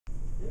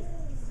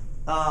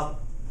I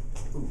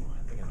think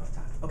I have enough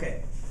time.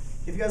 Okay,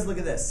 if you guys look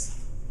at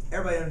this,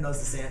 everybody knows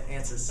this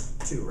answer's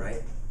 2,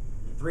 right?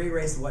 3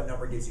 raised to what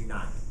number gives you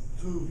 9?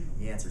 2.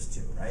 The answer's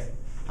 2, right?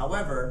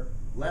 However,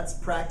 let's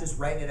practice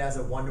writing it as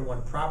a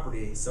one-to-one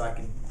property so I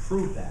can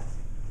prove that.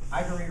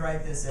 I can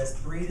rewrite this as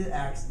 3 to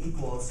x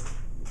equals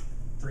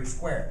 3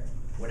 squared.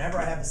 Whenever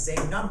I have the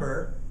same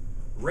number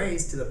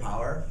raised to the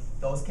power,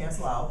 those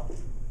cancel out,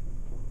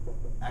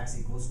 x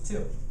equals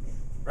 2,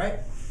 right?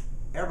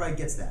 Everybody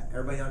gets that.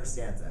 Everybody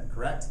understands that,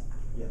 correct?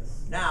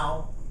 Yes.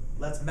 Now,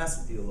 let's mess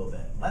with you a little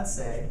bit. Let's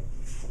say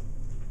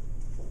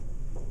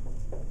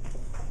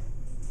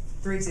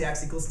 3 to the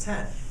x equals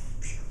 10.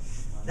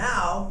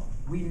 Now,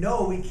 we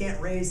know we can't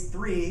raise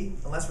 3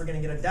 unless we're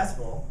going to get a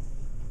decimal.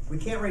 We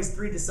can't raise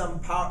 3 to some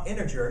power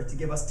integer to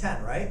give us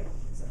 10, right?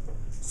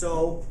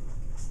 So,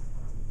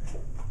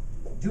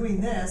 doing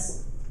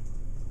this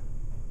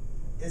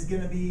is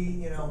going to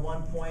be,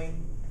 1 point,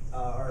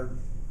 or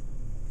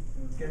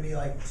it's going to be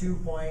like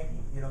 2.01,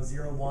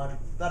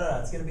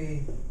 It's going to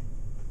be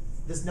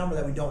this number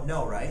that we don't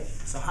know, right?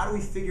 So how do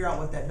we figure out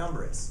what that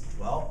number is?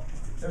 Well,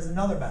 there's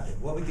another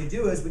method. What we could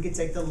do is we could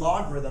take the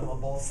logarithm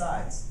of both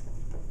sides.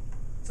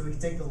 So we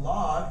could take the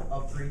log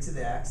of 3 to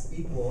the x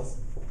equals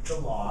the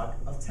log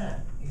of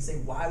 10. You say,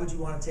 why would you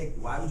want to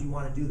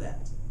do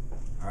that?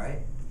 All right?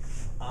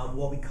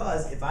 Well,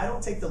 because if I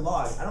don't take the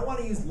log, I don't want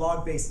to use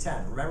log base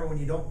 10. Remember when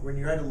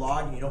you write a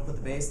log and you don't put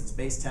the base, it's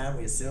base 10,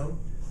 we assume.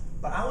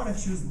 But I want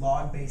to choose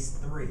log base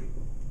 3.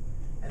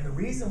 And the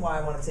reason why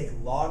I want to take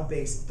log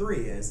base 3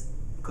 is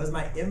because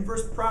my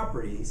inverse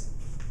properties,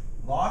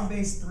 log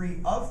base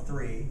 3 of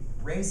 3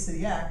 raised to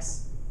the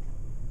x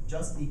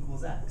just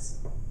equals x.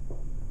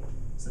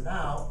 So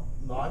now,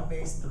 log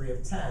base 3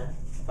 of 10,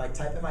 if I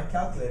type in my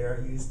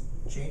calculator, I use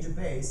change of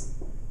base,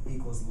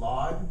 equals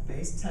log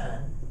base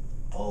 10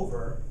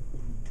 over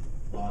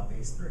log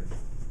base 3.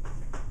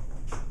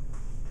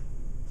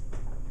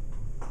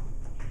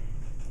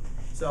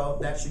 So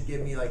that should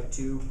give me like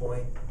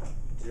 2.01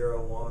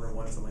 or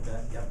 1, something like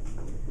that. Yep.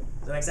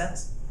 Does that make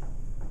sense?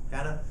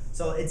 Kinda.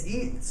 So it's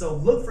so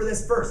look for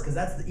this first, because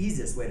that's the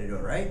easiest way to do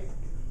it, right?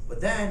 But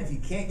then if you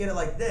can't get it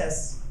like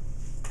this,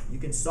 you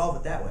can solve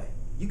it that way.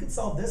 You could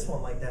solve this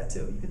one like that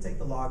too. You could take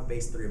the log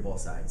base 3 of both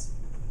sides,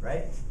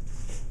 right?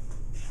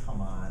 Come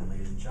on,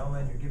 ladies and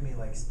gentlemen, you're giving me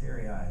like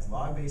starry eyes.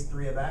 Log base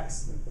 3 of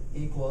x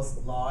equals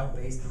log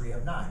base 3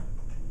 of 9.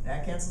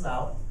 That cancels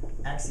out.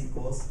 X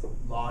equals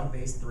log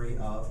base 3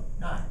 of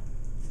 9.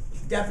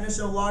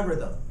 Definition of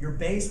logarithm. Your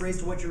base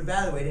raised to what you're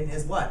evaluating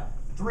is what?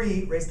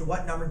 3 raised to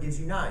what number gives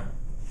you 9?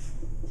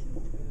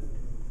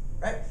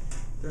 Right?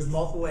 There's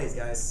multiple ways,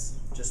 guys.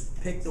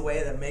 Just pick the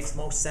way that makes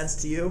most sense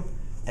to you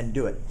and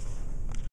do it.